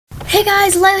Hey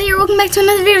guys, Lila here, welcome back to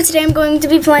another video. Today I'm going to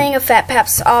be playing a Fat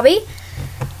Paps obby,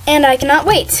 and I cannot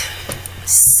wait.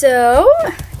 So,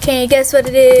 can you guess what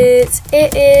it is?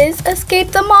 It is Escape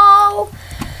the Mall.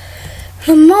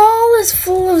 The mall is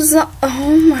full of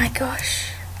oh my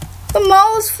gosh. The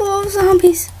mall is full of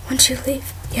zombies. Once you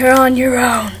leave, you're on your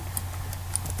own.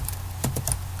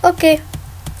 Okay.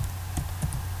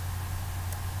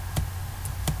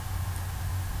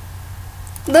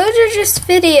 Those are just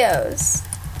videos.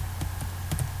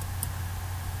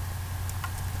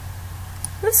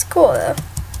 That's cool though.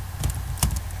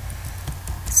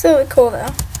 So cool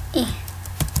though.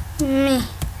 Me.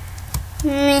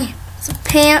 Some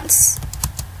pants.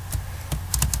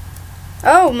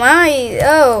 Oh my.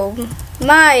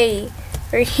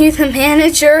 Are you the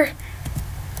manager?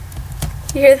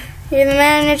 You're the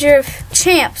manager of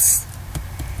champs.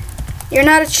 You're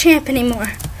not a champ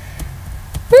anymore.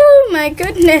 Oh my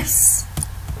goodness.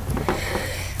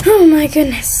 Oh my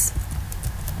goodness.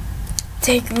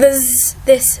 Take this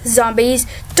zombies.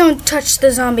 Don't touch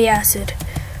the zombie acid.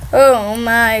 Oh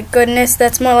my goodness,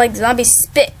 that's more like zombie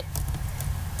spit.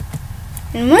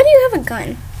 And why do you have a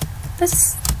gun?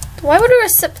 Why would a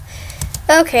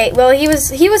okay, well he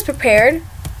was prepared.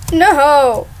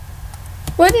 No.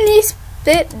 Wouldn't he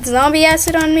spit zombie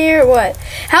acid on me or what?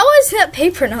 How is that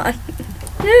paper not?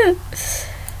 I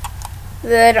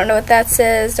don't know what that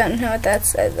says. I'm not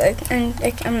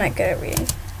good at reading.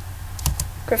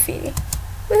 Graffiti.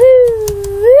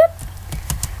 Woohoo!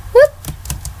 Whoop! Whoop!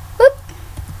 Whoop!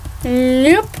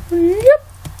 Yep! Yep!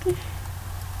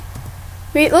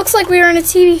 It looks like we were in a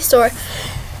TV store.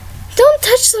 Don't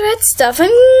touch the red stuff.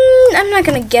 I'm not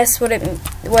gonna guess what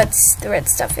the red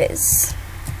stuff is.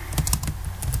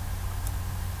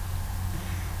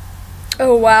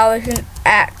 Oh wow, there's an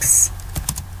axe.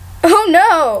 Oh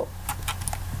no!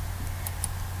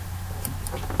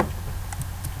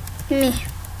 Me.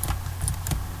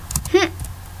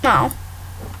 No.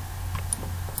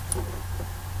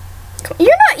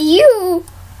 You're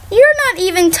not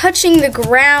even touching the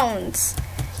ground.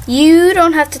 You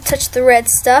don't have to touch the red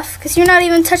stuff because you're not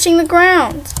even touching the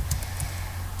ground.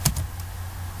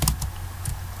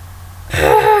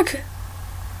 Oh,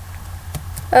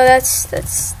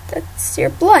 that's your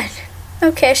blood.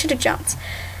 Okay, I should have jumped.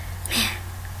 Man.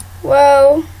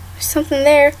 Whoa, there's something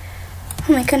there.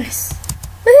 Oh my goodness.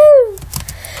 Woo!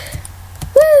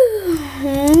 Woo!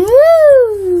 Woo!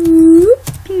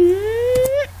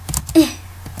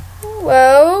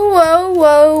 Whoa, whoa,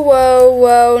 whoa, whoa,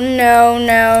 whoa, no.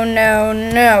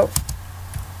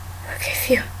 Okay,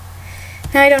 phew.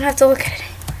 Now I don't have to look at it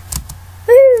anymore.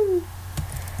 Woo!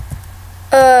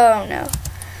 Oh, no.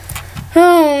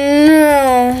 Oh,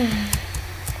 no.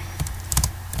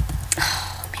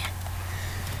 Oh, man.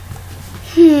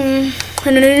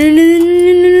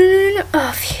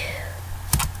 Oh, phew.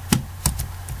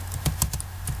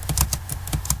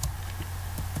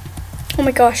 Oh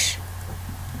my gosh.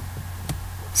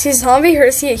 Is he a zombie or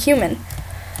is he a human?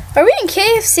 Are we in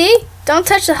KFC? Don't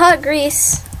touch the hot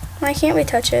grease. Why can't we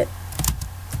touch it?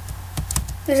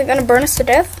 Is it gonna burn us to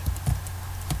death?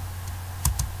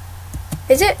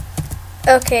 Is it?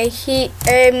 Okay,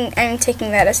 I'm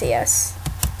taking that as a yes.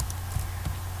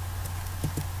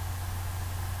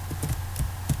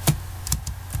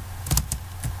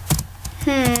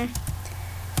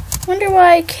 Wonder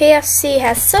why KFC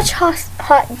has such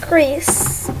hot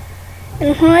grease.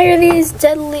 And why are these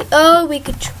deadly? Oh, we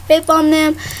could trip on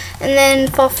them and then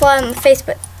fall flat on the face,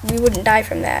 but we wouldn't die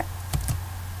from that.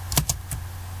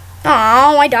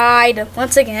 Oh, I died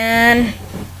once again.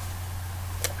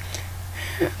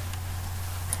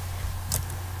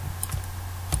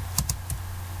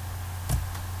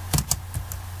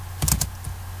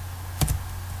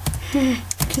 I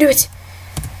can do it.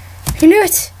 I can do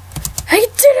it. I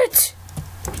did it.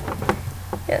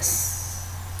 Yes.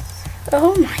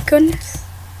 Oh my goodness.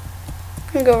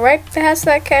 I'm gonna go right past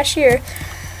that cashier.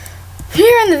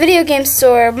 Here in the video game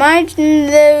store, mind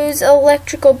those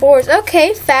electrical boards.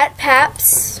 Okay, Fat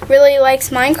Paps really likes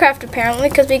Minecraft apparently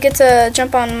because we get to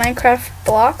jump on Minecraft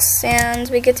blocks and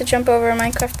we get to jump over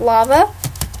Minecraft lava.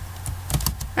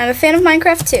 I'm a fan of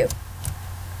Minecraft too.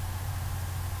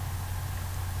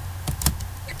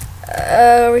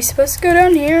 Are we supposed to go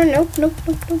down here? Nope.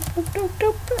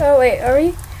 Oh wait, are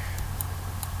we?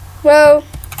 Whoa.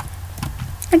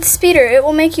 It's a speeder. It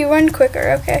will make you run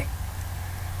quicker. Okay.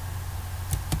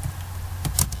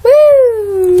 Woo!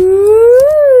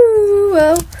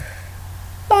 Whoa.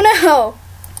 Oh no!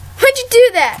 Why'd you do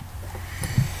that?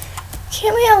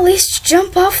 Can't we at least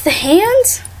jump off the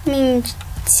hands? I mean,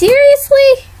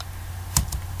 seriously?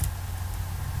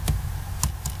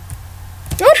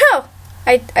 Oh no!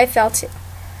 I fell too.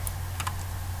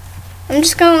 I'm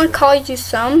just gonna call you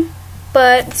some,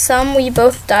 but some we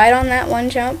both died on that one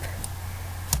jump.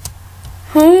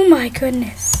 Oh my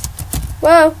goodness.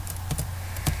 Whoa.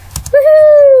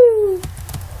 Woohoo!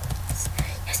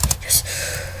 Yes, yes,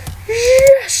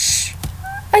 yes.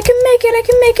 I can make it, I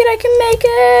can make it, I can make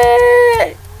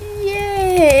it.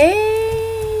 Yay.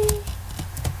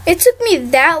 It took me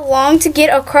that long to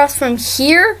get across from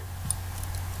here?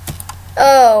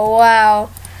 Oh, wow.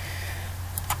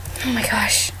 Oh my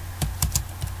gosh.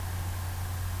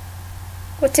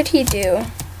 What did he do?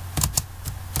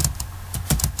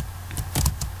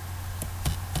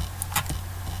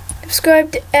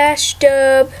 Subscribe to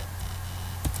AshDub.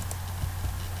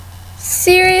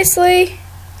 Seriously?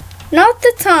 Not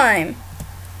the time.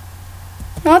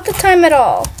 Not the time at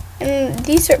all. And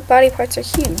these body parts are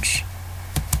huge.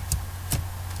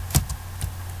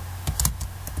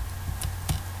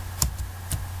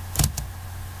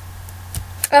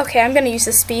 Okay, I'm gonna use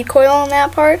the speed coil on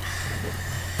that part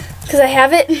because I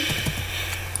have it.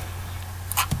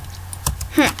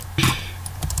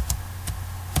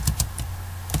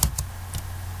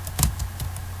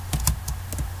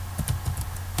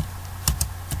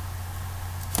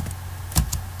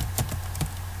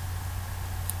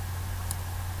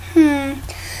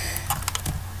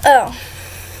 Oh.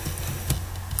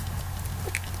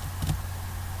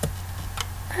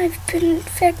 I've been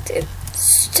infected.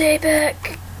 Stay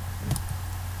back.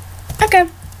 Okay.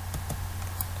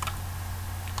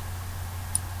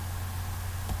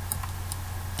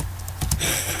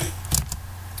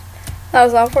 That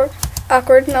was awkward.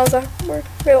 Awkward. That was awkward.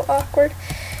 Real awkward.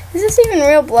 Is this even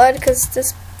real blood? Because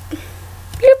this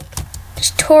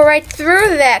just tore right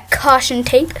through that caution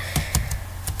tape.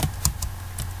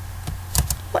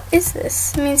 What is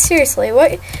this? I mean, seriously,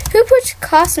 what? Who puts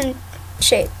caution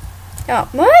shape? Oh,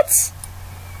 what?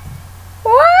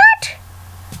 What?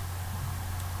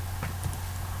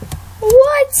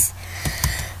 What?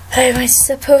 I was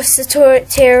supposed to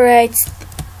tear right.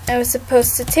 I was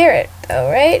supposed to tear it,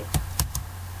 though, right?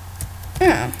 Oh.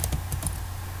 I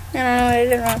don't know what I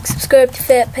did wrong. Subscribe to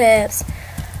Fat Paps.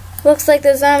 Looks like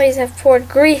the zombies have poured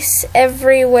grease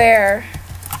everywhere.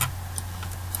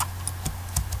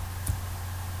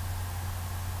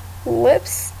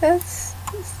 Whoops, that's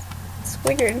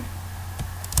weird.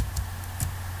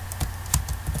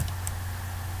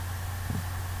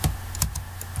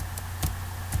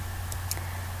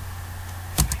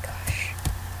 Oh my gosh.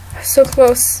 I'm so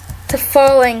close to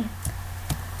falling.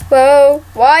 Whoa,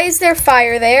 why is there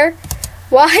fire there?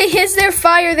 Why is there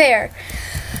fire there?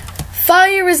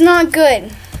 Fire is not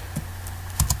good.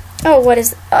 Oh, what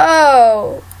is...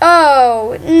 Oh,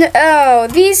 no,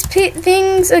 these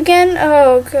things again?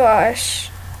 Oh, gosh.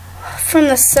 From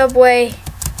the subway.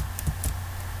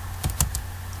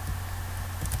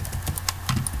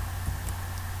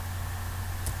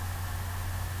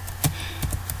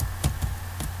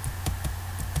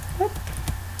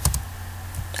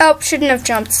 Oh, shouldn't have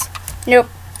jumped. Nope.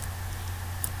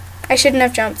 I shouldn't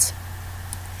have jumped.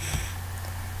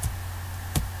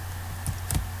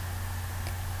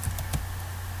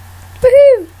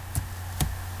 Woohoo!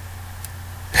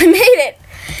 I made it!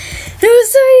 It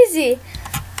was so easy!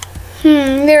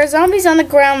 There are zombies on the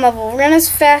ground level. Run as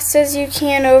fast as you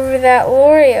can over that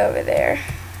lorry over there.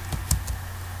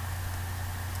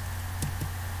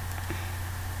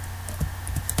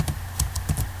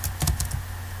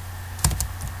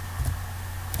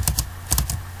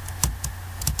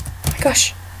 Oh my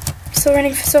gosh. I'm still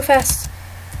running so fast.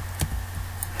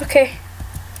 Okay.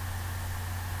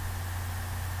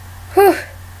 Whew.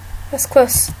 That's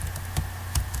close.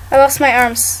 I lost my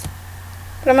arms.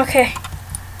 But I'm okay.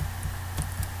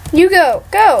 You go!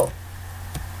 Go!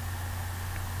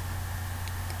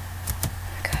 Oh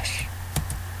my gosh.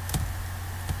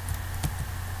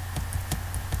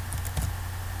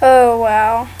 Oh,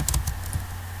 wow.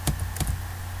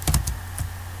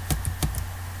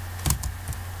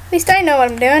 At least I know what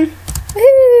I'm doing.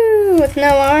 Woohoo! With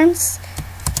no arms.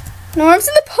 No arms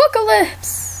in the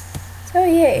apocalypse! Oh,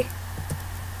 yay.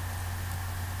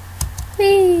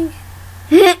 Whee!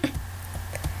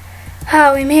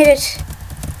 Oh, we made it.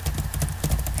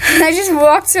 I just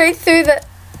walked right through the...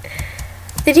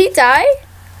 Did he die?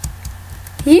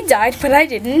 He died, but I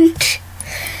didn't.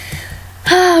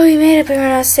 Oh, we made it, but we're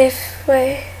not safe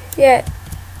way yet.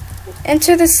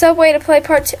 Enter the subway to play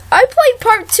part 2. I played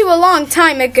part 2 a long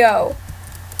time ago.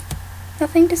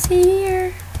 Nothing to see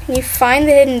here. Can you find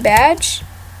the hidden badge?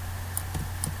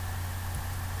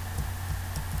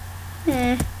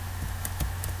 Can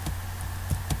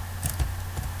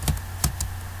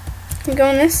we go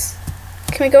in this?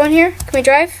 Can we go in here? Can we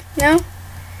drive? No?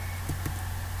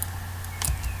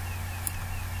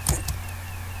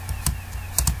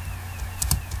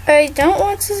 I don't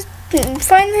want to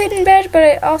find the hidden badge, but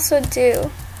I also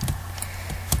do.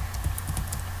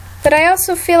 But I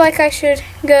also feel like I should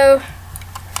go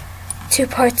to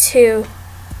part 2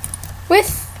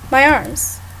 with my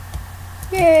arms.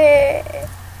 Yay!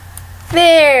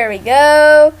 There we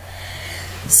go.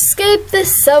 Escape the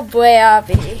subway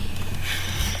obby.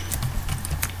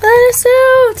 Let us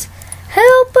out!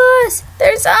 Help us!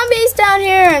 There's zombies down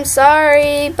here. I'm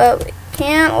sorry, but we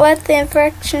can't let the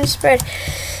infection spread.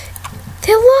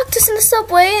 They locked us in the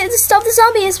subway to stop the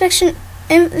zombie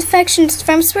infections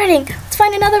from spreading. Let's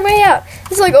find another way out.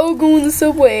 It's like, oh, go in the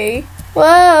subway.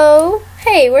 Whoa.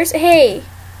 Hey, hey.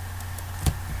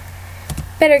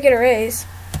 Better get a raise.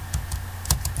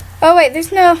 Oh, wait,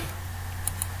 there's no...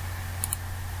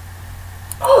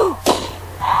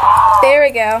 There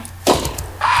we go.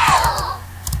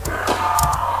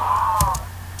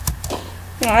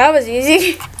 Oh, that was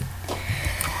easy.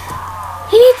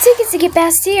 You need tickets to get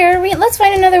past here. Let's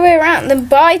find another way around. Then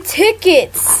buy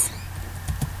tickets.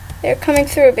 They're coming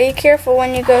through. Be careful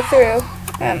when you go through.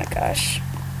 Oh my gosh.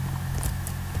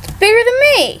 It's bigger than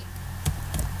me.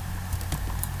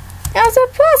 How is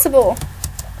that possible?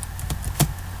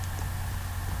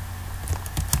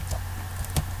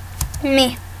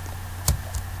 Me.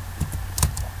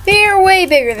 They're way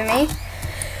bigger than me.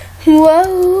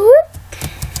 Whoa.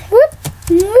 Whoop.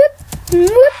 Whoop.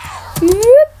 Whoop.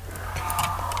 Whoop.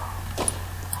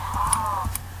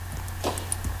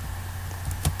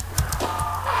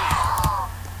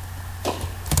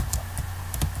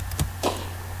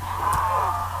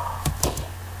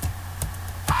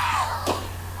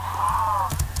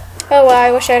 Oh wow,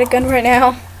 I wish I had a gun right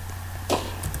now.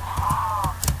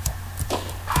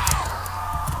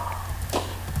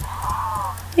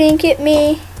 Didn't get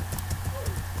me.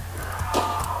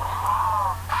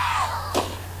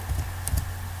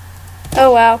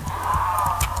 Oh wow.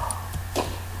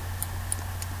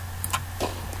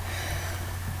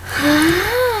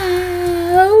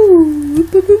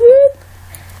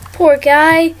 Poor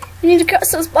guy. You need to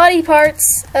cross those body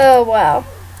parts. Oh wow.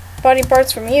 Body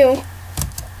parts from you.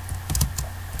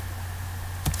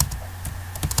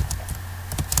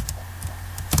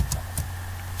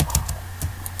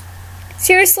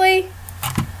 Seriously?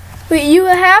 You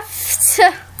have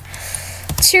to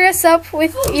cheer us up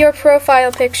with your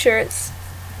profile pictures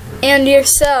and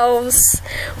yourselves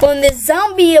when the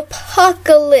zombie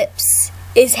apocalypse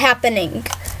is happening.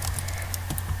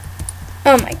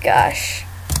 Oh my gosh.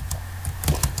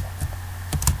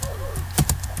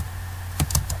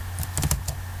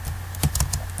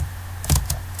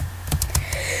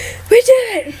 We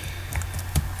did it!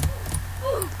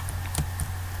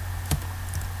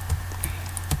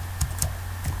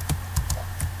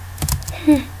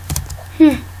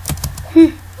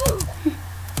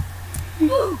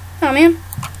 Oh man.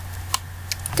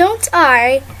 Don't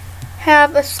I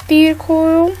have a speed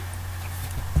coil?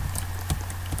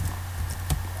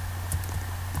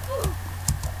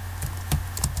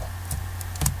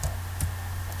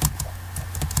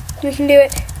 We can do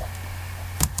it.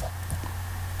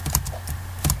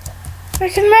 I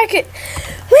can make it.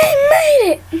 We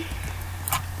made it.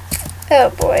 Oh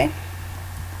boy.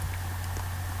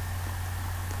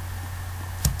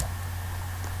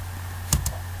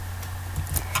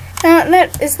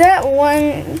 Is that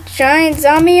one giant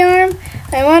zombie arm?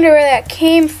 I wonder where that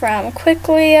came from.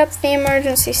 Quickly up the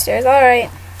emergency stairs. Alright.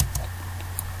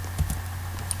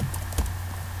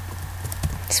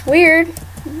 It's weird,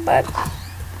 but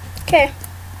okay.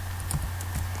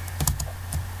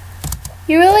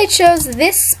 You really chose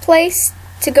this place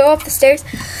to go up the stairs.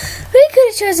 We could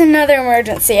have chosen another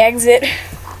emergency exit.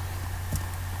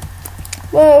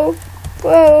 Whoa.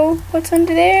 Whoa. What's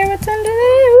under there? What's under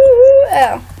there? Ooh.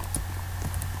 Oh.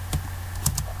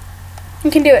 We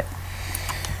can do it.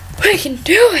 We can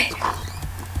do it.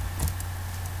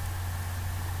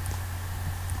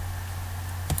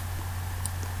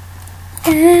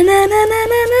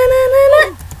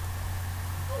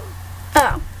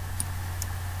 Oh.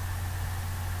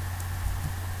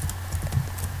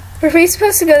 Were we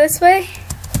supposed to go this way?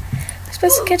 We're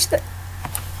supposed to catch the...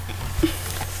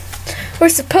 We're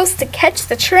supposed to catch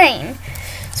the train.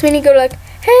 So we need to go like,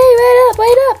 hey, wait up,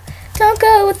 wait up. Don't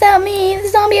go without me. The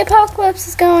zombie apocalypse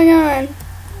is going on.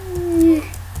 And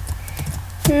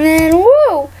then,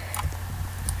 whoa.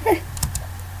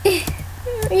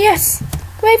 Yes.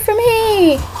 Wait for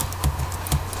me.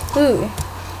 Ooh.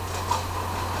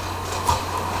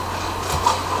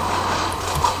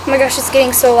 Oh my gosh, it's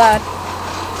getting so loud.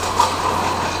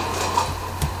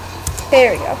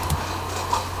 There we go.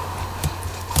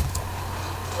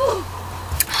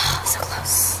 Oh, so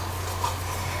close.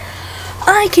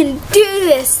 I can do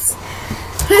this.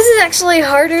 This is actually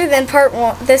harder than part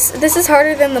 1. This is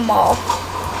harder than the mall.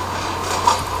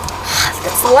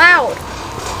 That's loud.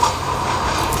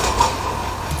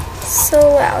 So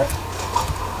loud.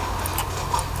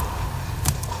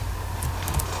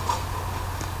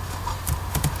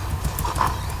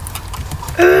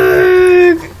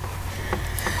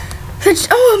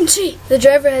 OMG! The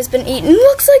driver has been eaten.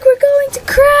 Looks like we're going to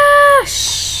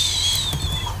crash.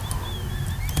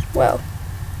 Well.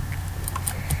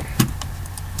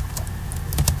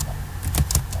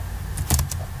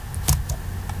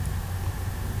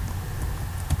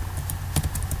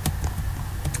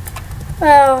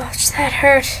 Oh, that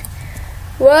hurt.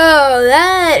 Whoa,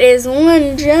 that is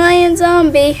one giant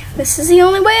zombie. This is the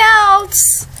only way out.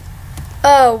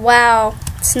 Oh, wow.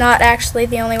 It's not actually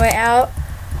the only way out.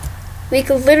 We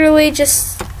could literally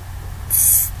just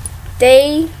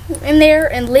stay in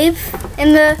there and live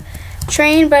in the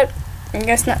train, but I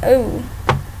guess not. Ooh.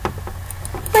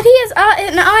 But he has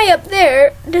an eye up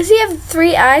there. Does he have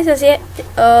 3 eyes? Does he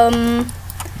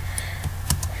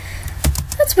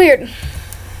that's weird.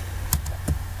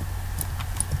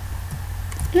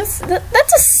 That's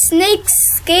a snake's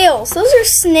scales. Those are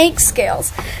snake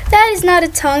scales. That is not a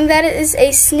tongue. That is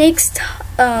a snake's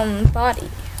body.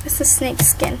 It's a snake's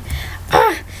skin.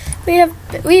 We have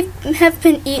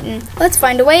been eaten. Let's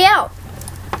find a way out.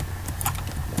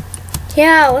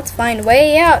 Yeah, let's find a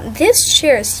way out. This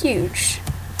chair is huge.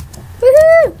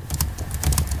 Woohoo!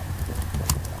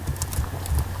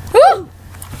 Oh!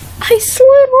 I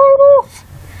slid right off.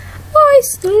 I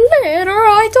slid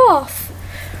right off.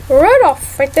 Right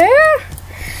off, right there.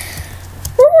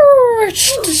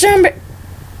 It's the zombie.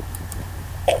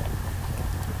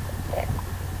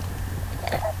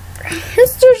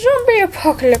 It's the zombie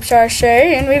apocalypse, I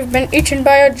say, and we've been eaten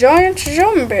by a giant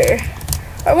zombie.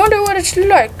 I wonder what it's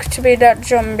like to be that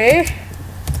zombie.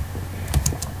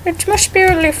 It must be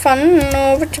really fun.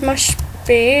 No, it must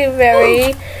be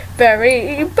very,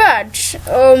 very bad.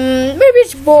 Maybe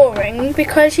it's boring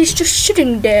because he's just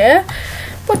sitting there,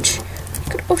 but I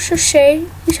could also say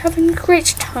he's having a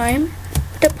great time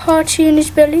with a party in his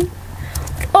belly,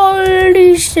 with all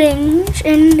these things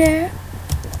in there.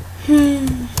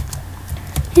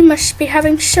 He must be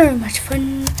having so much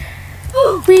fun.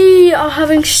 We are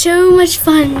having so much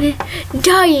fun,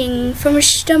 dying from our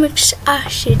stomach's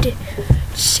acid.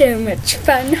 So much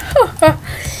fun.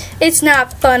 It's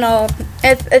not fun.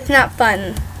 It's not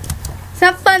fun. It's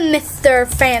not fun, Mr.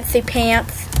 Fancy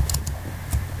Pants.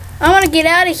 I want to get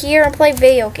out of here and play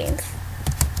video games.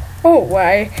 Oh,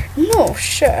 why? No,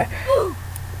 sure.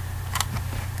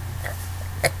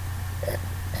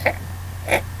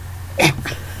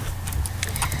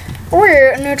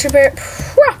 We're not to be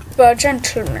proper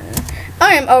gentlemen.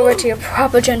 I am already a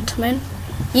proper gentleman.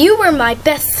 You were my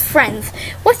best friends.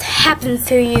 What happened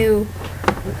to you?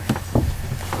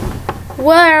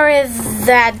 Where is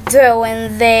that Joe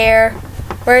in there?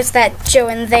 Where's that Joe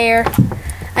in there?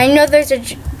 I know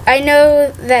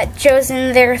that Joe's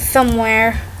in there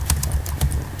somewhere.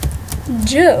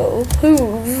 Joe?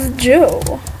 Who's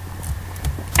Joe?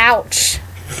 Ouch.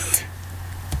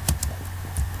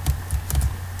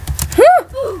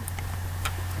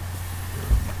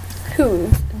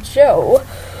 Who's Joe?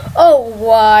 Oh,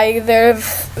 why,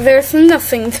 there's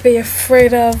nothing to be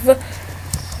afraid of.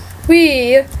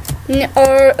 We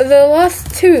are the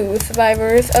last 2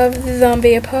 survivors of the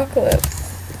zombie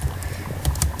apocalypse.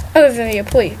 Other than the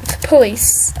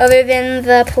police. Other than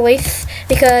the police,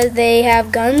 because they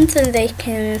have guns and they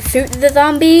can shoot the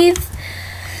zombies.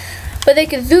 But they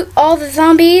can shoot all the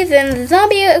zombies and the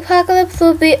zombie apocalypse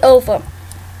will be over.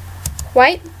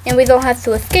 Right? And we don't have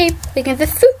to escape. We can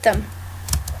just shoot them.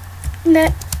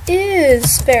 That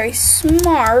is very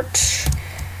smart.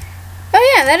 Oh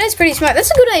yeah, that is pretty smart.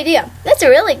 That's a good idea. That's a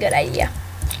really good idea.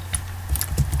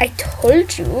 I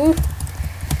told you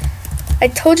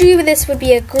this would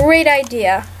be a great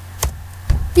idea.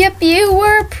 Yep, you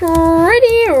were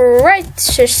pretty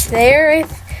righteous there.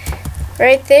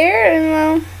 Right there, and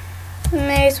well,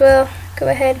 may as well go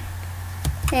ahead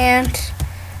and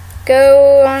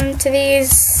go on to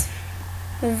these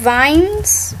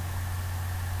vines,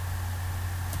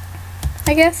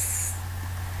 I guess.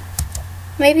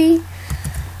 Maybe.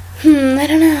 I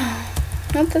don't know.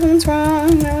 Nope, that one's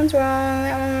wrong, that one's wrong,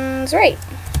 that one's right.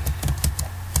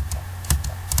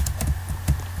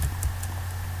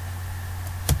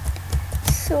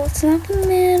 So it's not the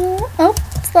middle. Oh,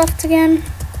 it's left again.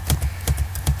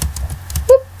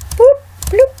 Whoop, whoop,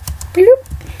 bloop, bloop.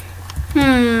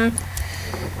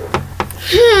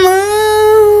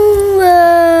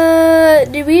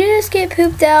 Did we just get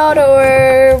pooped out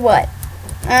or what?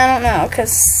 I don't know,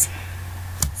 because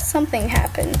something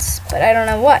happens, but I don't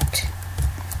know what.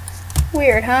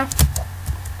 Weird, huh?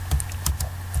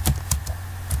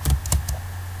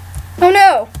 Oh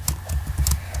no!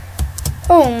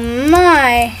 Oh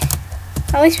my!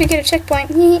 At least we get a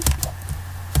checkpoint.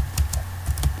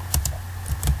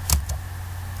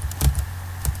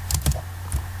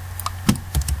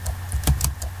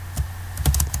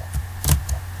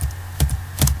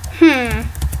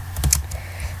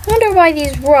 I wonder why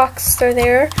these rocks are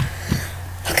there.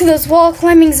 Look at those wall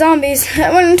climbing zombies.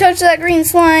 I wouldn't touch that green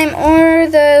slime or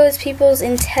those people's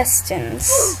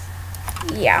intestines.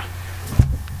 Yeah.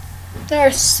 There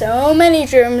are so many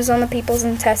germs on the people's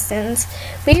intestines.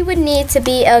 We would need to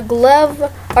be a glove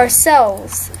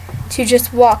ourselves to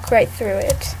just walk right through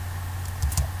it.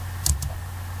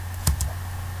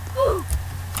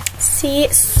 See,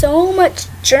 so much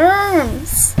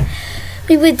germs.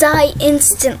 We would die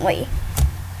instantly.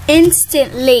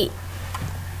 Instantly.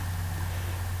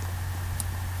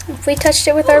 If we touched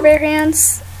it with our bare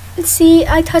hands, see,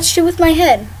 I touched it with my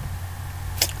head.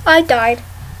 I died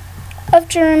of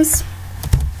germs.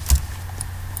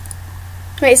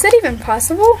 Wait, is that even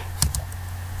possible?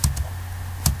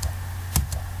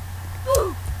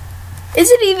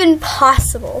 Is it even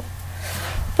possible?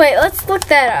 Wait, let's look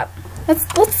that up.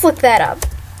 Let's look that up.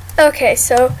 Okay,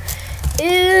 so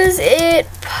is it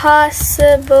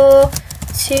possible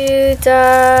to die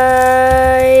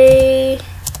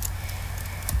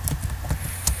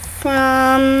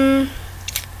from...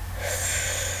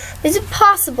 Is it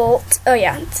possible... Oh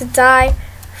yeah, to die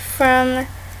from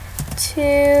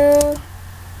too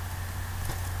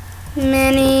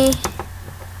many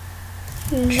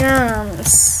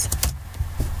germs?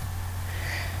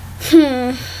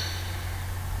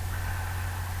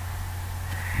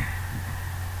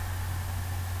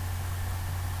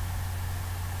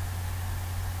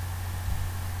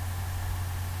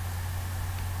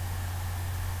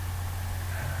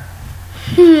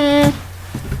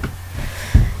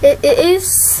 It is,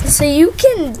 so you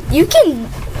can,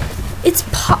 it's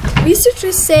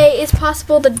researchers say it's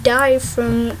possible to die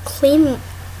from cleanliness.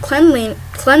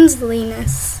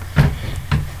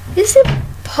 Is it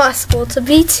possible to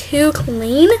be too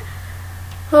clean?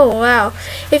 Oh wow.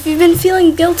 If you've been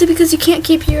feeling guilty because you can't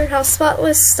keep your house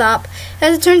spotless, stop.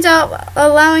 As it turns out,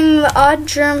 allowing the odd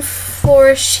germ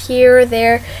flourish here or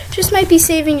there just might be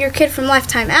saving your kid from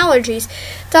lifetime allergies.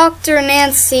 Dr.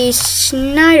 Nancy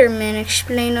Schneiderman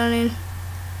explained on an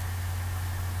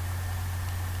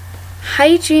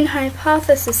hygiene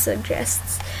hypothesis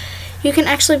suggests you can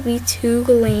actually be too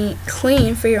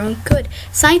clean for your own good.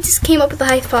 Scientists came up with the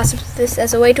hypothesis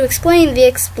as a way to explain the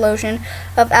explosion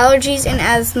of allergies and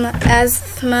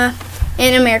asthma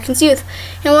in Americans' youth.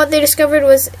 And what they discovered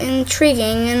was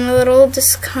intriguing and a little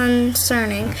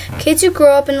disconcerting. Kids who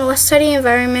grow up in less tidy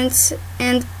environments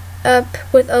end up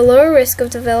with a lower risk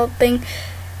of developing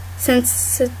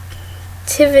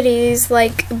sensitivities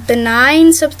like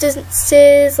benign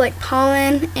substances like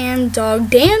pollen and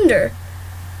dog dander.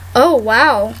 Oh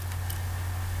wow.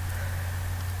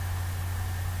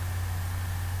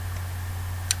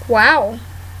 Wow.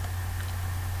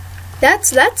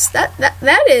 That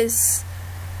is,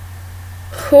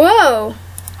 whoa.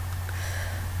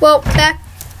 Well, back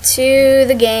to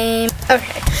the game.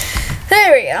 Okay.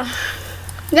 There we go.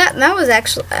 That was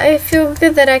actually, I feel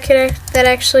good that I could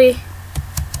actually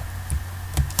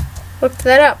look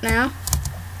that up now.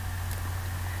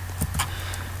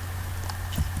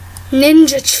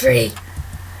 Ninja tree.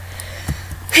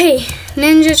 Hey,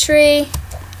 ninja tree.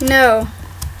 No.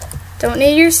 Don't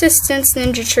need your assistance,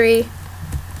 ninja tree.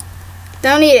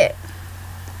 Don't need it.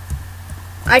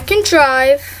 I can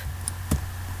drive.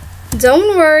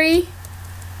 Don't worry.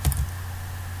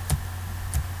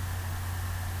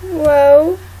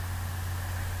 Whoa.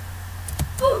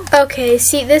 Okay,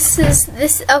 see, this,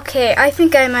 okay, I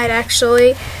think I might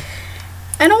actually,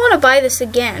 I don't want to buy this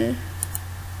again.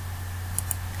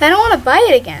 I don't want to buy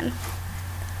it again.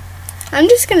 I'm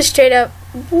just going to straight up,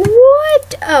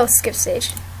 what? Oh, skip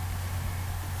stage.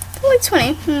 Only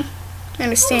 20. I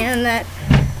understand that.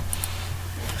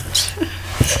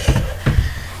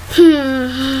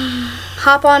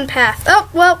 Hop on path. Oh,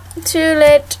 well, too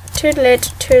late.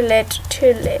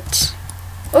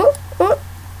 Oh,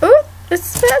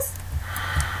 it's fast.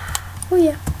 Oh,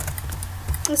 yeah.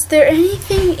 Is there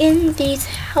anything in these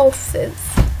houses?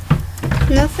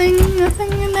 Nothing in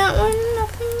that one.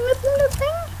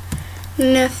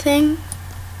 Nothing?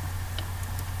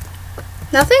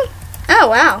 Oh,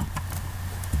 wow.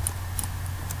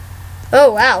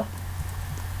 Oh, wow.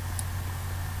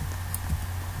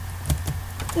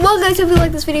 Well, guys, if you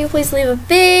like this video, please leave a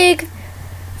big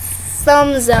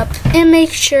thumbs up and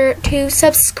make sure to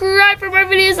subscribe for more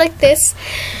videos like this.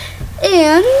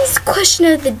 And question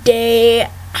of the day: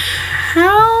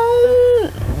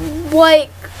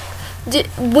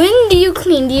 when do you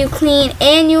clean? Do you clean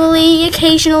annually,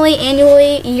 occasionally,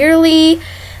 annually, yearly,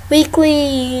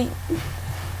 weekly,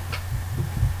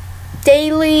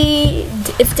 daily?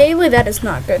 If daily, that is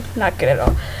not good. Not good at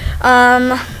all.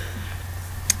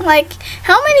 Like,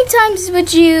 how many times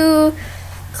would you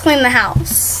clean the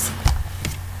house?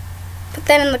 Put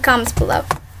that in the comments below.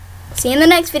 See you in the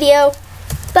next video.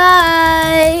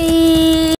 Bye!